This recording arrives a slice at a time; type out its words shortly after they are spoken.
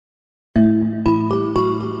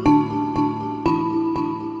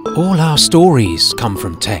All our stories come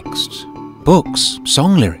from text. Books,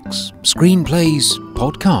 song lyrics, screenplays,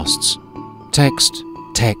 podcasts. Text,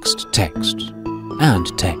 text, text, and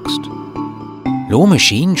text. Law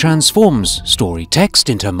Machine transforms story text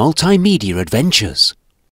into multimedia adventures.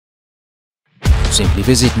 Simply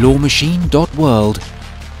visit lawmachine.world,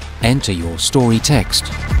 enter your story text,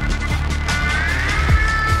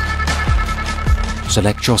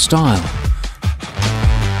 select your style,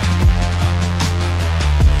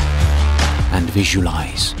 and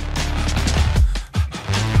visualize.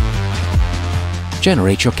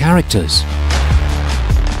 Generate your characters.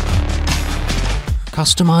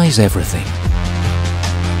 Customize everything.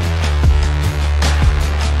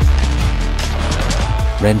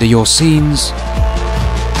 Render your scenes.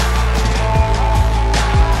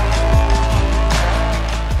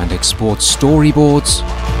 And export storyboards.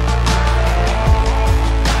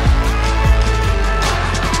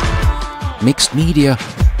 Mixed media.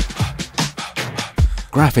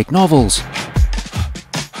 Graphic novels.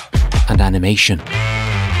 And animation.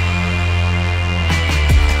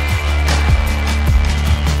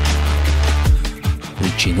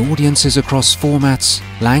 Reaching audiences across formats,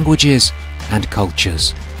 languages, and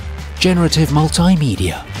cultures. Generative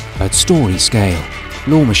multimedia at story scale.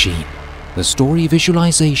 Law Machine, the story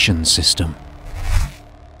visualization system.